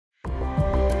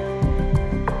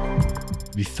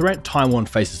the threat Taiwan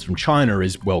faces from China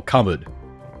is well covered.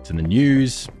 It's in the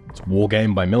news, it's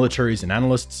wargamed by militaries and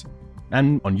analysts,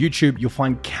 and on YouTube you'll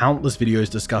find countless videos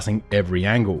discussing every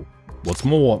angle. What's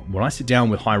more, when I sit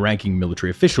down with high-ranking military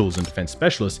officials and defense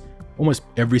specialists, almost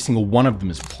every single one of them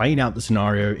has played out the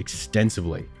scenario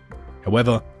extensively.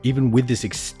 However, even with this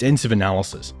extensive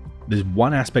analysis, there's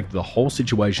one aspect of the whole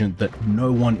situation that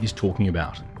no one is talking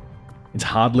about. It's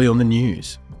hardly on the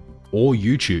news or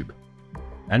YouTube.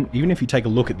 And even if you take a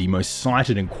look at the most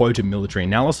cited and quoted military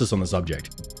analysis on the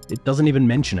subject, it doesn't even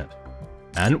mention it.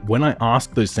 And when I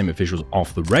ask those same officials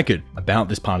off the record about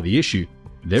this part of the issue,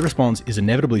 their response is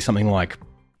inevitably something like,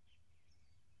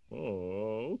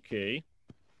 "Oh, okay."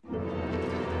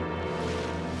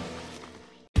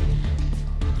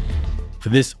 For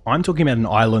this, I'm talking about an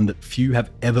island that few have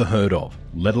ever heard of,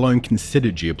 let alone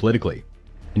considered geopolitically.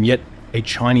 And yet, a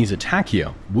Chinese attack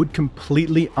here would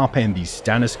completely upend the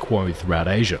status quo throughout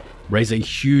Asia, raise a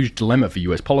huge dilemma for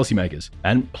US policymakers,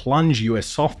 and plunge US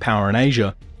soft power in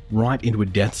Asia right into a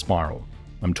death spiral.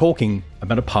 I'm talking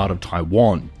about a part of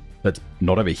Taiwan that's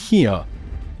not over here,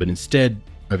 but instead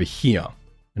over here,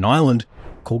 an island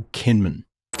called Kinmen.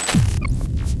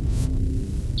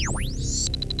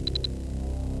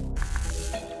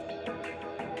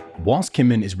 Whilst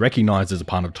Kinmen is recognized as a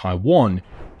part of Taiwan,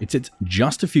 it sits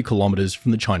just a few kilometers from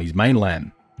the Chinese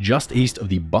mainland, just east of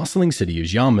the bustling city of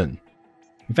Xiamen.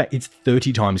 In fact, it's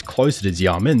 30 times closer to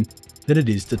Xiamen than it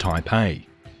is to Taipei.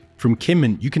 From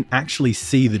Kinmen, you can actually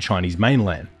see the Chinese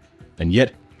mainland, and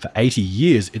yet for 80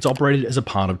 years it's operated as a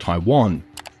part of Taiwan,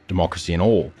 democracy and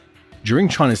all. During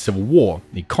China's civil war,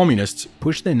 the communists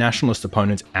pushed their nationalist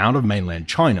opponents out of mainland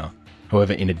China.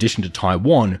 However, in addition to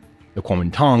Taiwan, the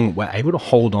Kuomintang were able to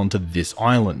hold on to this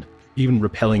island, even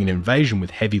repelling an invasion with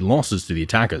heavy losses to the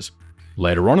attackers.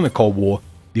 Later on in the Cold War,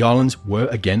 the islands were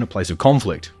again a place of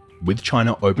conflict, with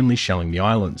China openly shelling the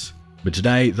islands. But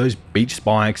today, those beach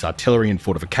spikes, artillery and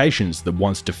fortifications that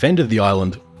once defended the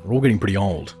island are all getting pretty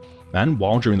old. And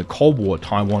while during the Cold War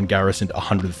Taiwan garrisoned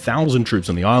 100,000 troops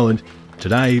on the island,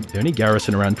 today they only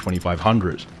garrison around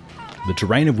 2,500. The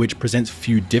terrain of which presents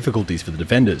few difficulties for the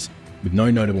defenders, with no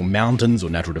notable mountains or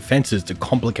natural defenses to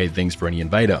complicate things for any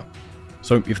invader.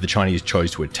 So if the Chinese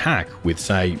chose to attack with,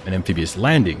 say, an amphibious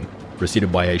landing,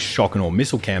 preceded by a shock and awe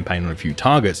missile campaign on a few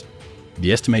targets,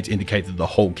 the estimates indicate that the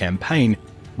whole campaign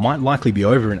might likely be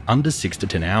over in under 6 to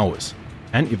 10 hours.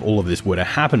 And if all of this were to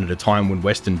happen at a time when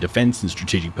Western defense and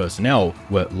strategic personnel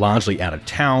were largely out of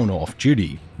town or off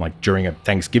duty, like during a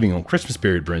Thanksgiving or Christmas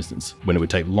period for instance, when it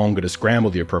would take longer to scramble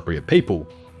the appropriate people,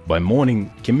 by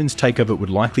morning, Kinmen's takeover would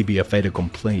likely be a fait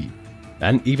accompli.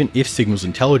 And even if signals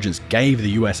intelligence gave the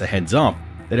US a heads up,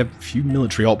 they'd have few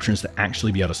military options to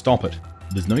actually be able to stop it.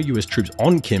 There's no US troops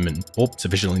on Kinmen, or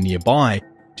sufficiently nearby,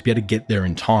 to be able to get there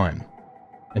in time.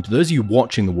 And to those of you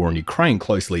watching the war in Ukraine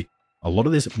closely, a lot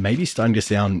of this may be starting to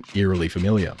sound eerily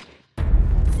familiar.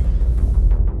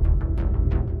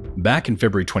 Back in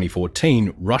February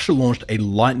 2014, Russia launched a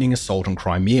lightning assault on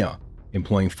Crimea,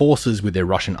 employing forces with their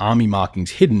Russian army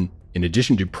markings hidden, in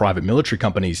addition to private military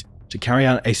companies, to carry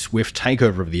out a swift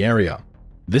takeover of the area.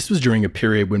 This was during a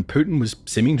period when Putin was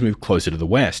seeming to move closer to the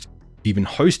west, even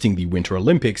hosting the Winter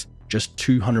Olympics just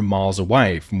 200 miles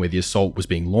away from where the assault was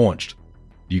being launched.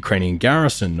 The Ukrainian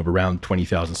garrison of around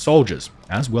 20,000 soldiers,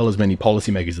 as well as many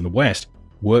policymakers in the West,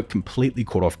 were completely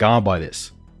caught off guard by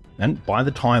this. And by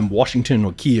the time Washington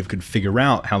or Kiev could figure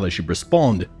out how they should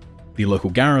respond, the local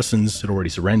garrisons had already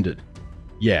surrendered.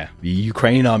 Yeah, the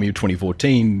Ukrainian army of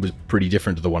 2014 was pretty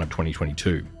different to the one of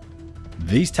 2022.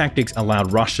 These tactics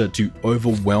allowed Russia to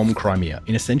overwhelm Crimea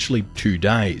in essentially 2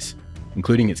 days,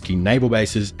 including its key naval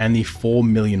bases and the 4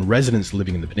 million residents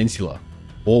living in the peninsula,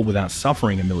 all without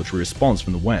suffering a military response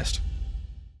from the West.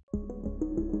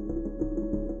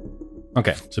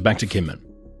 Okay, so back to Kinmen.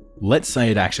 Let's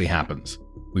say it actually happens.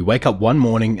 We wake up one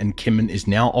morning and Kinmen is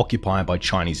now occupied by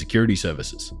Chinese security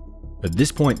services. At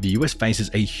this point, the US faces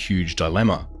a huge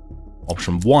dilemma.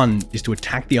 Option 1 is to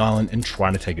attack the island and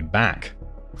try to take it back,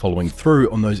 following through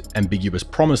on those ambiguous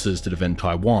promises to defend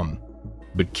Taiwan.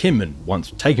 But Kinmen, once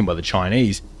taken by the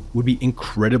Chinese, would be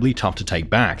incredibly tough to take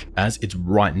back, as it's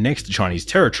right next to Chinese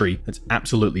territory that's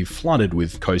absolutely flooded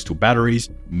with coastal batteries,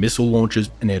 missile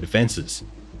launchers, and air defenses.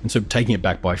 And so taking it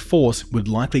back by force would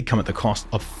likely come at the cost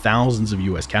of thousands of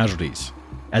US casualties.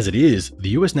 As it is, the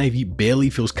US Navy barely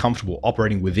feels comfortable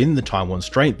operating within the Taiwan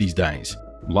Strait these days,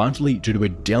 largely due to a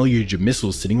deluge of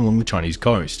missiles sitting along the Chinese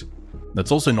coast.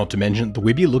 That's also not to mention that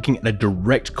we'd be looking at a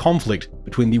direct conflict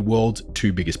between the world's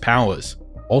 2 biggest powers,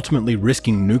 ultimately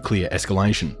risking nuclear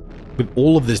escalation, with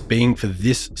all of this being for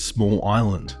this small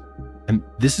island. And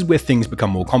this is where things become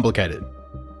more complicated.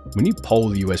 When you poll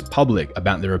the US public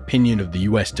about their opinion of the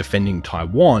US defending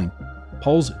Taiwan,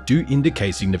 polls do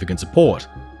indicate significant support,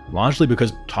 largely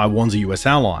because Taiwan's a US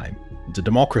ally, it's a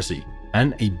democracy,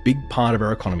 and a big part of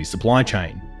our economy's supply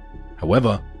chain.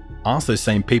 However, ask those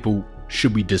same people,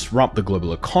 should we disrupt the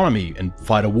global economy and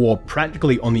fight a war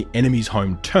practically on the enemy's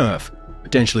home turf,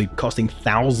 potentially costing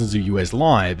thousands of US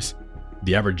lives?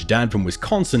 The average dad from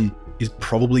Wisconsin is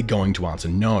probably going to answer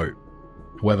no.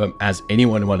 However, as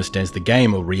anyone who understands the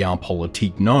game of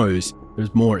realpolitik knows,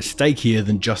 there's more at stake here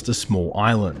than just a small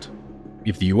island.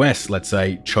 If the US, let's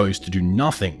say, chose to do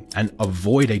nothing and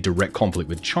avoid a direct conflict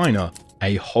with China,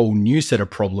 a whole new set of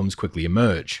problems quickly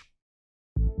emerge.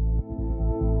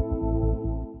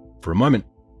 For a moment,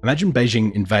 imagine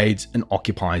Beijing invades and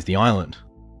occupies the island.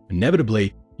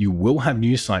 Inevitably, you will have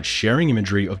news sites sharing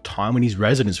imagery of Taiwanese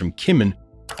residents from Kinmen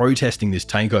protesting this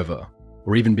takeover,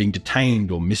 or even being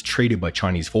detained or mistreated by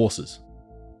Chinese forces,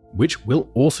 which will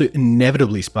also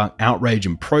inevitably spark outrage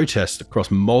and protests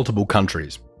across multiple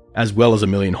countries, as well as a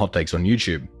million hot takes on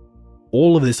YouTube.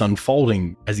 All of this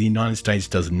unfolding as the United States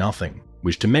does nothing,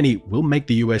 which to many will make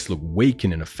the US look weak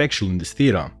and ineffectual in this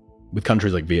theater, with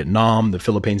countries like Vietnam, the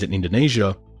Philippines, and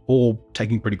Indonesia all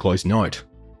taking pretty close note.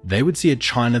 They would see a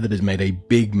China that has made a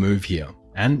big move here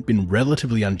and been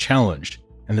relatively unchallenged,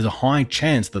 and there's a high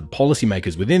chance that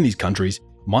policymakers within these countries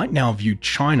might now view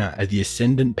China as the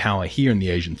ascendant power here in the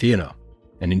Asian theater,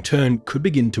 and in turn could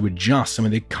begin to adjust some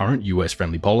of their current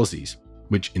US-friendly policies,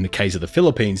 which in the case of the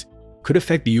Philippines could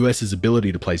affect the US's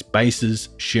ability to place bases,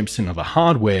 ships, and other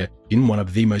hardware in one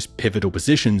of the most pivotal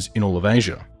positions in all of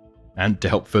Asia. And to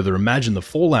help further imagine the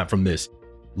fallout from this,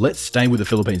 let's stay with the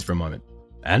Philippines for a moment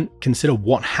and consider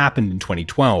what happened in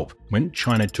 2012 when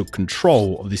China took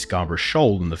control of the Scarborough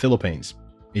Shoal in the Philippines.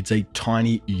 It's a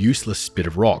tiny, useless spit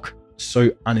of rock,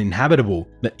 so uninhabitable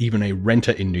that even a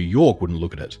renter in New York wouldn't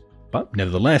look at it. But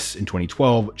nevertheless, in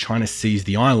 2012, China seized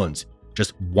the islands,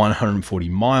 just 140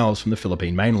 miles from the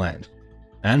Philippine mainland.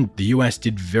 And the US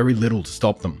did very little to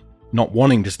stop them, not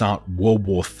wanting to start World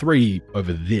War III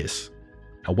over this.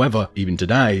 However, even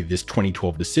today, this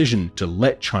 2012 decision to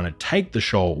let China take the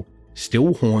shoal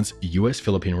still haunts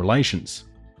US-Philippine relations,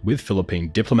 with Philippine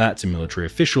diplomats and military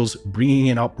officials bringing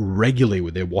it up regularly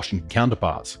with their Washington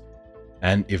counterparts.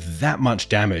 And if that much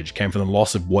damage came from the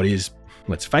loss of what is,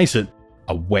 let's face it,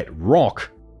 a wet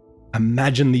rock,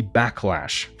 imagine the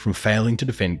backlash from failing to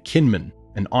defend Kinmen,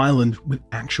 an island with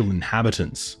actual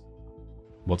inhabitants.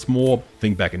 What's more,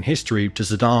 think back in history to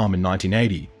Saddam in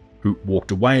 1980, who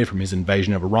walked away from his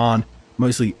invasion of Iran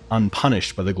mostly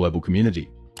unpunished by the global community,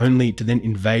 only to then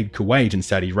invade Kuwait and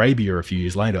Saudi Arabia a few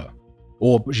years later.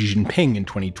 Or Xi Jinping in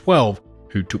 2012,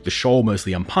 who took the shoal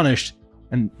mostly unpunished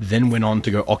and then went on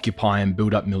to go occupy and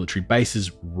build up military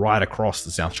bases right across the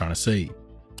South China Sea.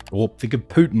 Or think of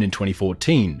Putin in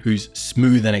 2014, whose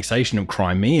smooth annexation of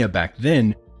Crimea back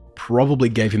then probably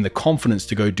gave him the confidence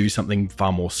to go do something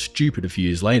far more stupid a few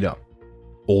years later.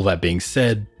 All that being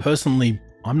said, personally,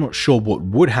 I'm not sure what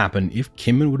would happen if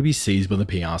Kinmen would be seized by the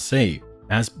PRC,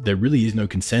 as there really is no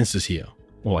consensus here.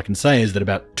 All I can say is that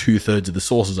about 2/3 of the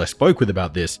sources I spoke with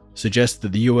about this suggest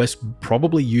that the US would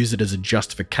probably use it as a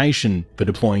justification for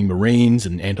deploying Marines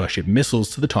and anti-ship missiles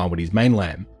to the Taiwanese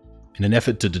mainland, in an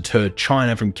effort to deter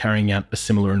China from carrying out a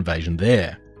similar invasion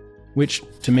there. Which,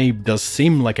 to me, does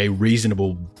seem like a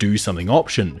reasonable do-something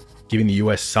option, giving the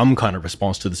US some kind of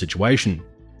response to the situation.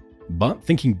 But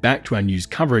thinking back to our news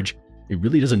coverage, it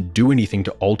really doesn't do anything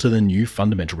to alter the new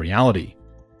fundamental reality.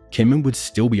 Kinmen would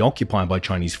still be occupied by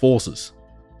Chinese forces.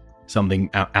 Something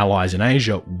our allies in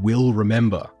Asia will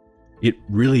remember. It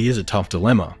really is a tough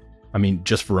dilemma. I mean,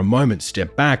 just for a moment,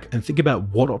 step back and think about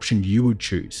what option you would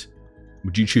choose.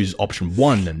 Would you choose option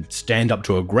 1 and stand up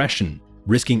to aggression,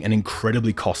 risking an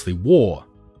incredibly costly war?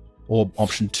 Or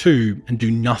option 2 and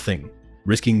do nothing,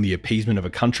 risking the appeasement of a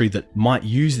country that might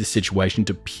use this situation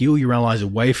to peel your allies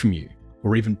away from you,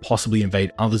 or even possibly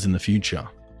invade others in the future?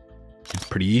 It's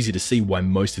pretty easy to see why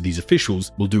most of these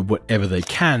officials will do whatever they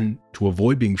can to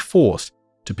avoid being forced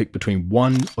to pick between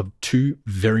one of two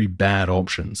very bad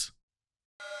options.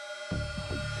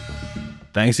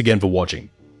 Thanks again for watching.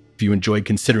 If you enjoyed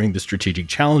considering the strategic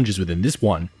challenges within this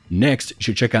one, next you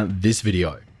should check out this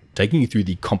video, taking you through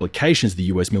the complications the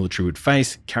US military would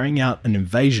face carrying out an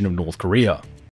invasion of North Korea.